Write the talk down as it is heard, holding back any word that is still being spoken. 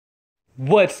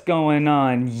What's going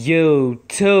on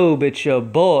YouTube? It's your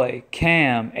boy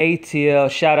Cam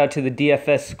ATL. Shout out to the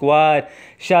DFS squad.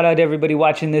 Shout out to everybody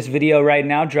watching this video right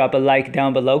now. Drop a like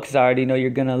down below because I already know you're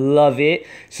gonna love it.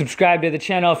 Subscribe to the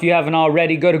channel if you haven't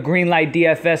already. Go to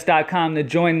greenlightdfs.com to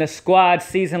join the squad.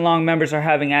 Season-long members are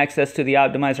having access to the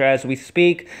optimizer as we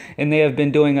speak, and they have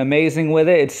been doing amazing with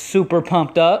it. It's super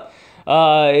pumped up.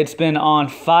 It's been on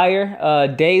fire.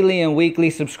 Daily and weekly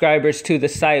subscribers to the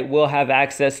site will have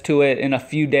access to it in a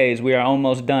few days. We are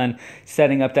almost done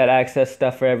setting up that access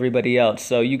stuff for everybody else.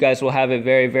 So you guys will have it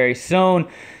very, very soon.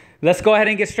 Let's go ahead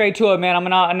and get straight to it, man.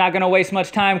 I'm not going to waste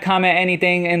much time. Comment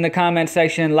anything in the comment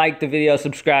section. Like the video,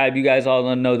 subscribe. You guys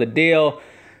all know the deal.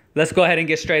 Let's go ahead and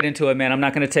get straight into it, man. I'm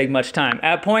not going to take much time.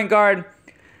 At point guard,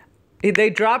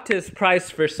 they dropped his price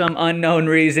for some unknown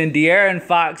reason. De'Aaron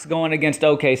Fox going against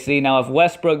OKC. Now, if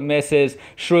Westbrook misses,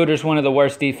 Schroeder's one of the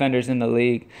worst defenders in the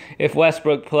league. If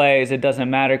Westbrook plays, it doesn't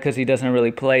matter because he doesn't really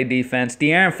play defense.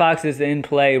 De'Aaron Fox is in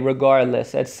play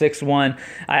regardless at 6'1".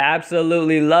 I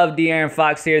absolutely love De'Aaron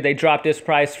Fox here. They dropped his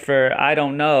price for, I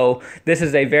don't know. This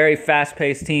is a very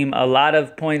fast-paced team. A lot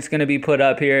of points going to be put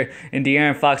up here. And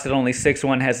De'Aaron Fox at only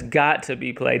 6'1" has got to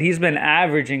be played. He's been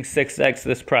averaging 6x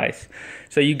this price.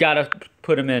 So you got to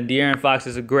put him in. De'Aaron Fox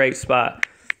is a great spot.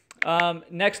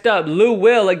 Next up, Lou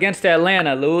Will against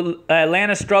Atlanta.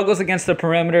 Atlanta struggles against the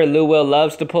perimeter. Lou Will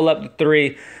loves to pull up the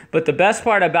three. But the best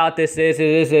part about this is it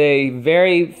is a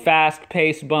very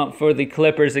fast-paced bump for the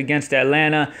Clippers against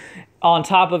Atlanta. On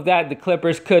top of that, the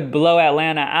Clippers could blow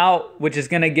Atlanta out, which is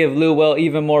going to give Lou Will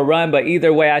even more run. But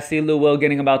either way, I see Lou Will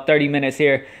getting about 30 minutes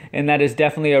here, and that is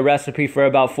definitely a recipe for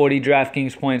about 40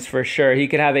 DraftKings points for sure. He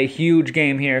could have a huge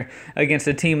game here against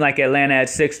a team like Atlanta at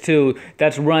 6'2",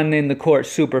 that's running the court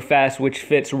super fast, which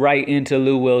fits right into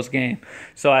Lou Will's game.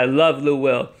 So I love Lou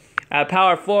Will. At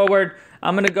power forward,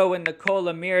 I'm going to go with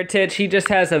Nikola Mirotic. He just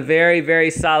has a very,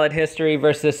 very solid history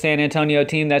versus the San Antonio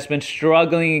team that's been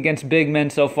struggling against big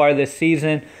men so far this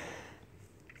season.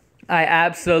 I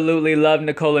absolutely love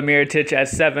Nikola Mirotic at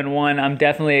 7'1". I'm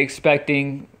definitely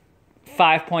expecting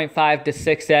 5.5 to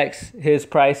 6x his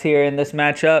price here in this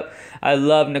matchup. I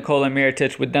love Nikola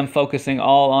Mirotic. With them focusing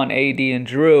all on AD and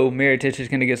Drew, Mirotic is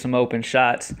going to get some open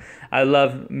shots. I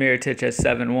love Mirotic at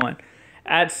 7'1".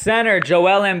 At center,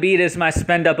 Joel Embiid is my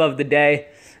spend-up of the day.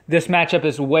 This matchup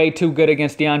is way too good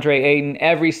against DeAndre Ayton.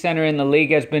 Every center in the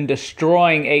league has been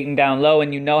destroying Ayton down low,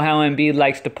 and you know how Embiid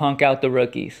likes to punk out the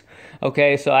rookies.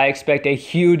 Okay, so I expect a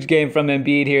huge game from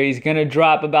Embiid here. He's going to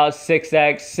drop about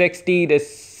 6x, 60 to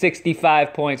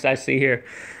 65 points I see here.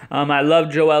 I love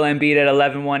Joel Embiid at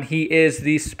 11-1. He is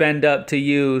the spend-up to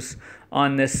use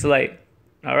on this slate.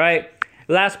 All right.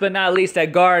 Last but not least,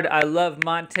 at guard, I love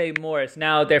Monte Morris.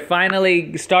 Now, they're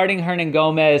finally starting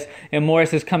Hernangomez, and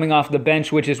Morris is coming off the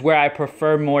bench, which is where I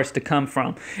prefer Morris to come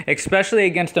from, especially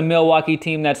against a Milwaukee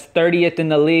team that's 30th in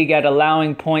the league at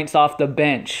allowing points off the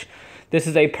bench. This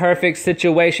is a perfect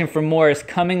situation for Morris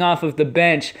coming off of the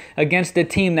bench against a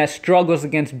team that struggles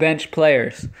against bench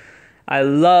players. I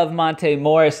love Monte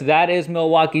Morris. That is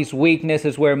Milwaukee's weakness,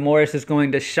 is where Morris is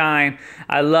going to shine.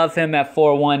 I love him at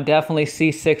 4-1. Definitely see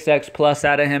 6x plus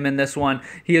out of him in this one.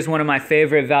 He is one of my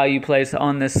favorite value plays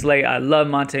on this slate. I love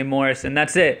Monte Morris, and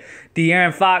that's it.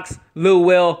 De'Aaron Fox, Lou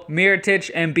Will, Mirotic,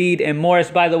 Embiid, and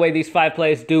Morris. By the way, these 5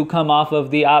 plays do come off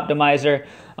of the optimizer.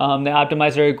 The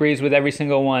optimizer agrees with every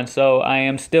single one, so I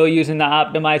am still using the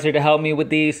optimizer to help me with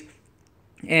these,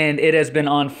 and it has been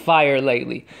on fire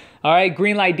lately. All right,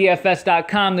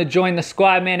 greenlightdfs.com to join the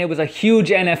squad, man. It was a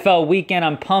huge NFL weekend.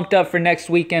 I'm pumped up for next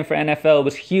weekend for NFL. It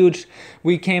was huge.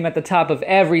 We came at the top of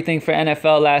everything for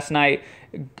NFL last night.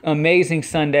 Amazing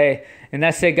Sunday. And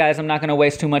that's it, guys. I'm not going to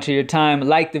waste too much of your time.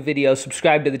 Like the video,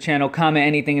 subscribe to the channel, comment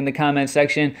anything in the comment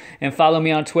section, and follow me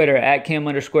on Twitter at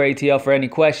Cam_ATL for any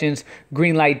questions.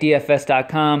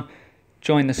 Greenlightdfs.com.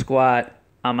 Join the squad.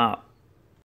 I'm out.